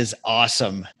 That is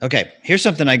awesome. Okay, here's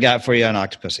something I got for you on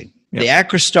Octopussy. Yep. The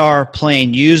Acrostar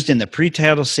plane used in the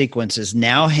pre-title sequence is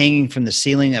now hanging from the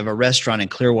ceiling of a restaurant in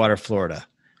Clearwater, Florida.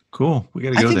 Cool. We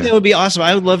got to go there. I think that would be awesome.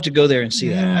 I would love to go there and see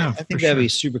that. I think that would be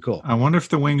super cool. I wonder if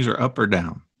the wings are up or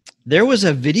down. There was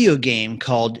a video game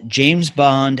called James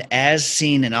Bond as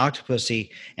Seen in Octopussy,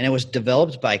 and it was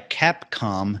developed by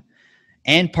Capcom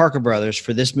and Parker Brothers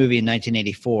for this movie in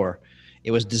 1984.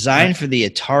 It was designed for the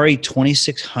Atari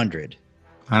 2600.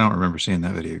 I don't remember seeing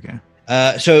that video game.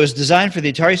 So it was designed for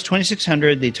the Atari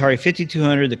 2600, the Atari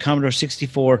 5200, the Commodore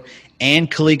 64, and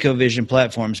ColecoVision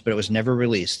platforms, but it was never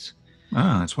released.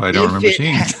 Oh, that's why I don't remember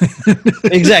seeing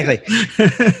it. Exactly.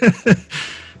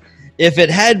 If it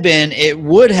had been, it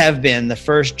would have been the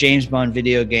first James Bond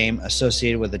video game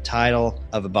associated with the title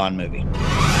of a Bond movie.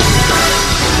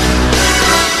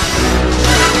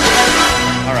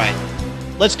 All right,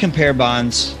 let's compare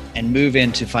Bonds and move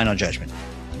into Final Judgment.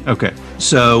 Okay,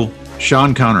 so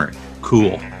Sean Connery,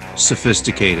 cool,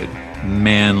 sophisticated,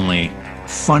 manly,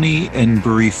 funny in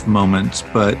brief moments,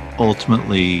 but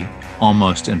ultimately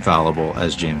almost infallible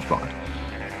as James Bond.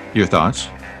 Your thoughts?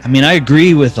 I mean, I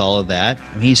agree with all of that.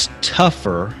 I mean, he's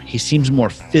tougher. He seems more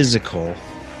physical.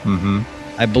 Mm-hmm.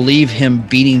 I believe him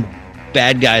beating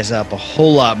bad guys up a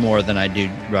whole lot more than I do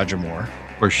Roger Moore.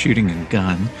 Or shooting a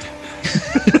gun.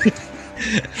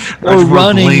 Or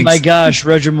running. Blinks. My gosh,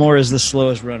 Roger Moore is the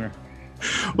slowest runner.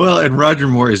 Well, and Roger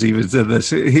Moore has even said this.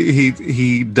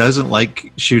 He doesn't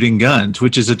like shooting guns,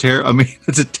 which is it's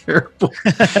a terrible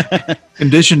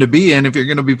condition to be in if you're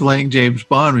going to be playing James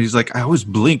Bond. He's like, I always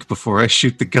blink before I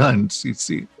shoot the guns. You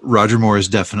see, Roger Moore is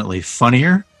definitely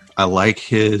funnier. I like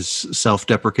his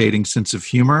self-deprecating sense of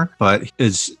humor, but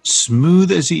as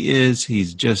smooth as he is,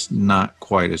 he's just not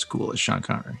quite as cool as Sean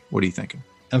Connery. What are you thinking?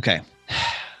 Okay.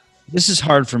 This is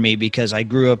hard for me because I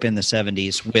grew up in the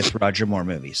 70s with Roger Moore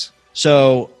movies.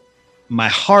 So my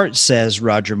heart says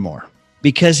Roger Moore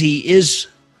because he is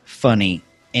funny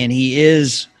and he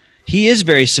is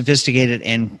very sophisticated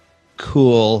and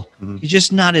cool. Mm-hmm. He's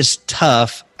just not as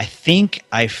tough. I think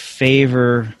I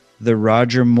favor the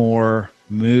Roger Moore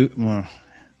movie. Well,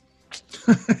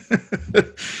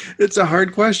 It's a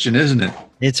hard question, isn't it?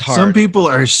 It's hard. Some people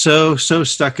are so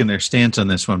stuck in their stance on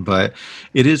this one, but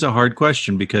it is a hard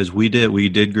question because we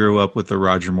did grow up with the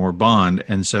Roger Moore Bond,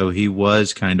 and so he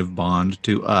was kind of Bond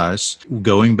to us.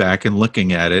 Going back and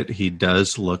looking at it, he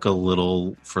does look a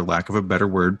little, for lack of a better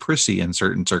word, prissy in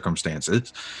certain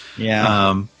circumstances.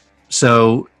 Yeah.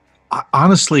 So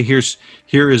honestly,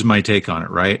 here is my take on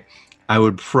it, right? I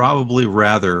would probably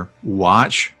rather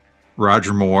watch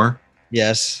Roger Moore.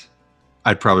 Yes.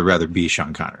 I'd probably rather be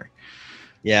Sean Connery.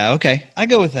 Yeah, okay. I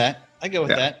go with that.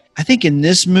 That. I think in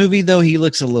this movie though, he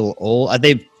looks a little old. I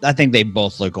think they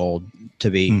both look old to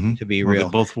be real.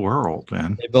 They both were old,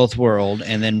 man. They both were old,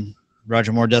 and then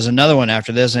Roger Moore does another one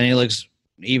after this, and he looks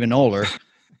even older.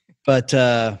 But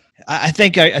I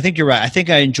think you're right. I think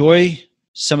I enjoy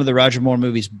some of the Roger Moore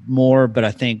movies more, but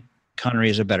I think Connery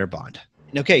is a better Bond.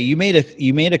 Okay, you made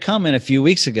a comment a few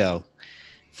weeks ago.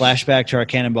 Flashback to our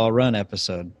Cannonball Run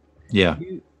episode. Yeah.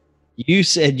 You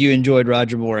said you enjoyed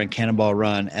Roger Moore in Cannonball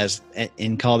Run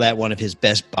and call that one of his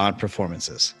best Bond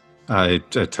performances. I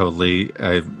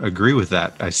agree with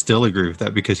that. I still agree with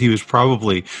that because he was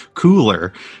probably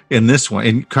cooler in this one,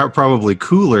 and probably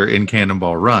cooler in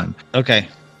Cannonball Run. Okay.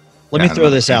 Let me throw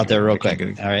this out there real quick.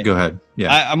 All right. Go ahead.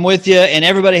 Yeah. I'm with you, and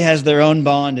everybody has their own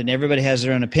Bond, and everybody has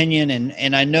their own opinion,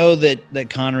 and I know that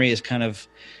Connery is kind of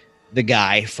the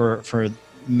guy for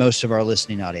most of our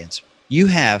listening audience. You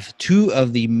have two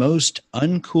of the most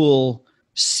uncool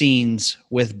scenes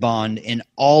with Bond in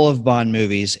all of Bond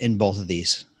movies in both of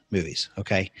these movies.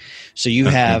 Okay. So you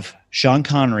have Sean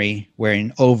Connery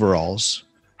wearing overalls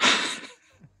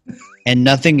and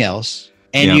nothing else.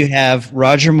 And you have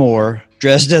Roger Moore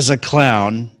dressed as a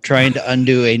clown trying to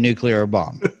undo a nuclear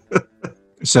bomb.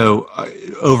 So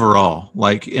overall,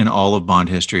 like in all of Bond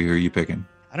history, who are you picking?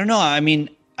 I don't know. I mean,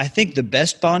 I think the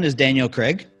best Bond is Daniel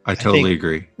Craig. I totally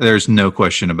agree. There's no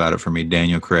question about it for me.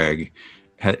 Daniel Craig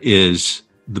is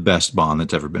the best Bond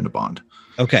that's ever been to Bond.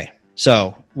 Okay.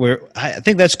 So I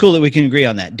think that's cool that we can agree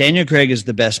on that. Daniel Craig is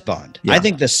the best Bond. Yeah. I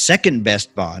think the second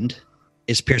best Bond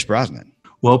is Pierce Brosnan.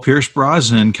 Well, Pierce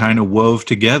Brosnan kind of wove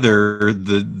together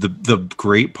the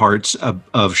great parts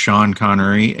of Sean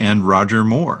Connery and Roger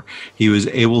Moore. He was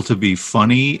able to be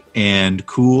funny and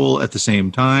cool at the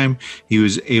same time. He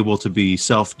was able to be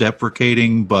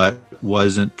self-deprecating, but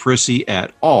wasn't prissy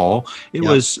at all. It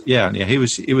was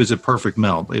a perfect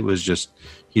meld. It was just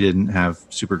he didn't have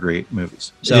super great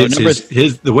movies. So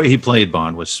the way he played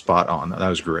Bond was spot on. That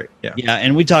was great. Yeah. Yeah,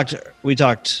 and we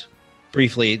talked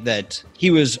briefly that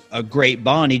he was a great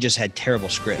Bond. He just had terrible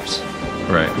scripts.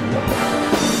 Right.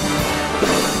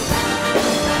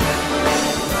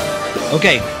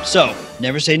 Okay, so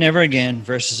Never Say Never Again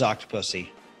versus Octopussy.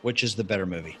 Which is the better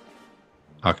movie?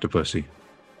 Octopussy.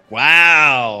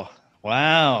 Wow.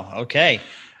 Okay.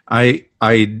 I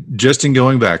just in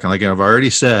going back, like I've already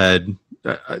said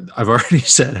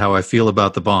how I feel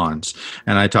about the Bonds,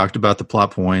 and I talked about the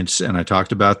plot points, and I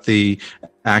talked about the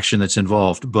action that's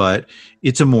involved, but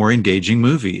it's a more engaging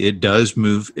movie. It does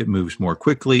move. It moves more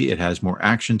quickly. It has more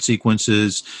action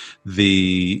sequences.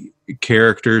 The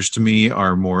characters to me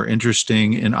are more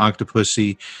interesting in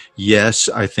Octopussy. Yes,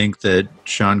 I think that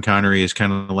Sean Connery is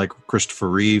kind of like Christopher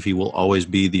Reeve. He will always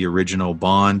be the original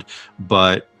Bond,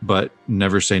 but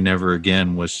Never Say Never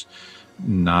Again was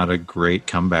not a great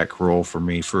comeback role for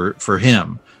me for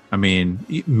him. I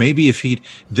mean, maybe if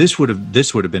this would have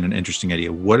been an interesting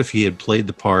idea. What if he had played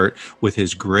the part with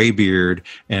his gray beard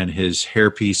and his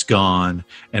hairpiece gone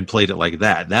and played it like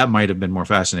that? That might have been more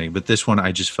fascinating. But this one,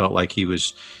 I just felt like he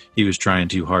was trying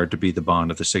too hard to be the Bond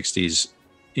of the 60s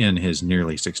in his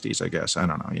nearly 60s, I guess. I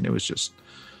don't know. It was just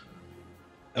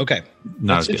okay.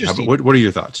 Not as good. What are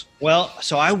your thoughts? Well,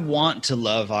 so I want to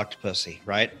love Octopussy,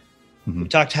 right? Mm-hmm. We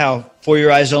talked how For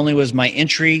Your Eyes Only was my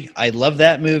entry. I love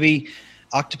that movie.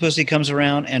 Octopussy comes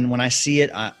around, and when I see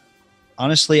it,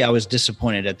 honestly, I was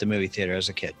disappointed at the movie theater as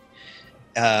a kid.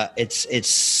 It's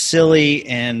silly,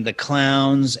 and the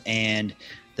clowns and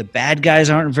the bad guys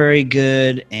aren't very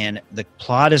good, and the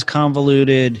plot is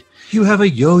convoluted. You have a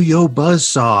yo-yo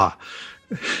buzzsaw.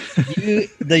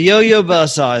 The yo-yo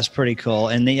buzzsaw is pretty cool,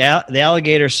 and the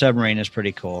alligator submarine is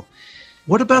pretty cool.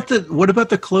 What about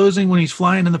the closing when he's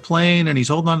flying in the plane and he's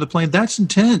holding on to the plane? That's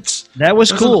intense.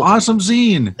 That's cool. An awesome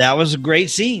scene. That was a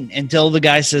great scene until the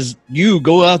guy says, "You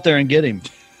go out there and get him."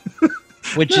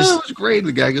 Which it was great.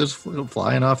 The guy goes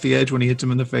flying off the edge when he hits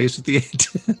him in the face with the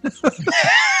antenna.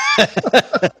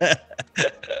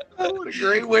 Oh, what a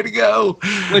great way to go.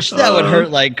 Which that would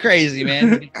hurt like crazy,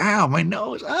 man. Ow, my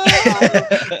nose.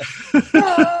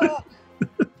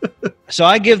 So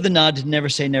I give the nod to Never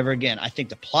Say Never Again. I think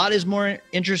the plot is more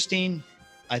interesting.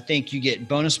 I think you get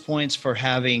bonus points for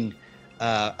having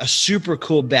a super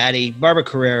cool baddie. Barbara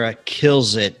Carrera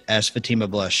kills it as Fatima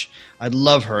Blush. I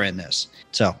love her in this.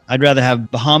 So I'd rather have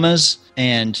Bahamas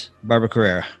and Barbara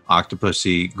Carrera.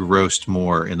 Octopussy grossed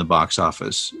more in the box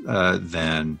office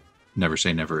than Never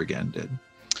Say Never Again did.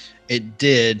 It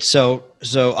did. So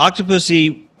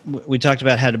Octopussy, we talked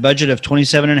about, had a budget of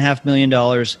 $27.5 million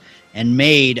and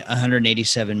made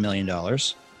 $187 million.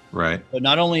 Right. But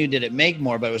not only did it make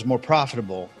more, but it was more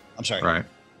profitable. I'm sorry. Right.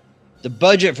 The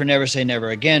budget for Never Say Never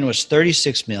Again was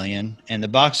 $36 million, and the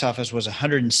box office was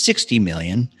 $160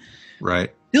 million.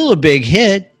 Right. Still a big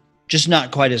hit, just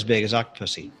not quite as big as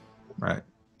Octopussy. Right.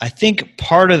 I think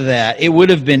part of that, it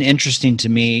would have been interesting to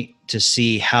me to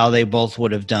see how they both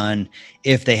would have done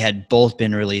if they had both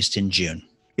been released in June.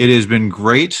 It has been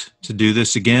great to do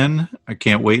this again. I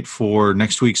can't wait for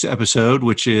next week's episode,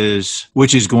 which is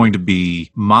going to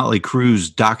be Motley Crue's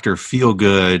Dr.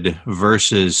 Feelgood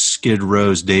versus Skid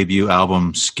Row's debut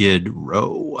album, Skid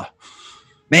Row.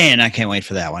 Man, I can't wait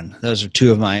for that one. Those are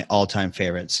two of my all-time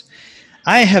favorites.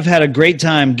 I have had a great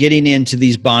time getting into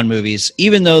these Bond movies,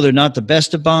 even though they're not the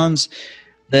best of Bonds.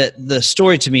 The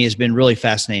story to me has been really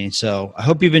fascinating. So I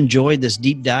hope you've enjoyed this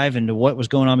deep dive into what was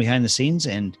going on behind the scenes.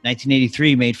 And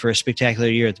 1983 made for a spectacular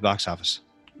year at the box office.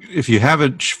 If you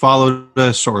haven't followed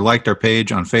us or liked our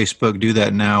page on Facebook, do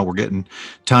that now. We're getting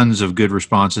tons of good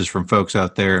responses from folks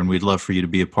out there, and we'd love for you to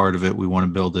be a part of it. We want to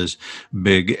build as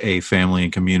big a family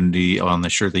and community on the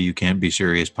Surely You Can't Be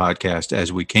Serious podcast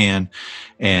as we can.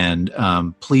 And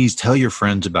please tell your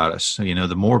friends about us. You know,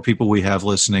 the more people we have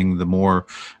listening, the more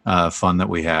fun that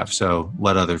we have. So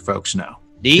let other folks know.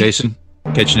 Jason,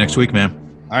 catch you next week, man.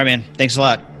 All right, man. Thanks a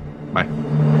lot. Bye.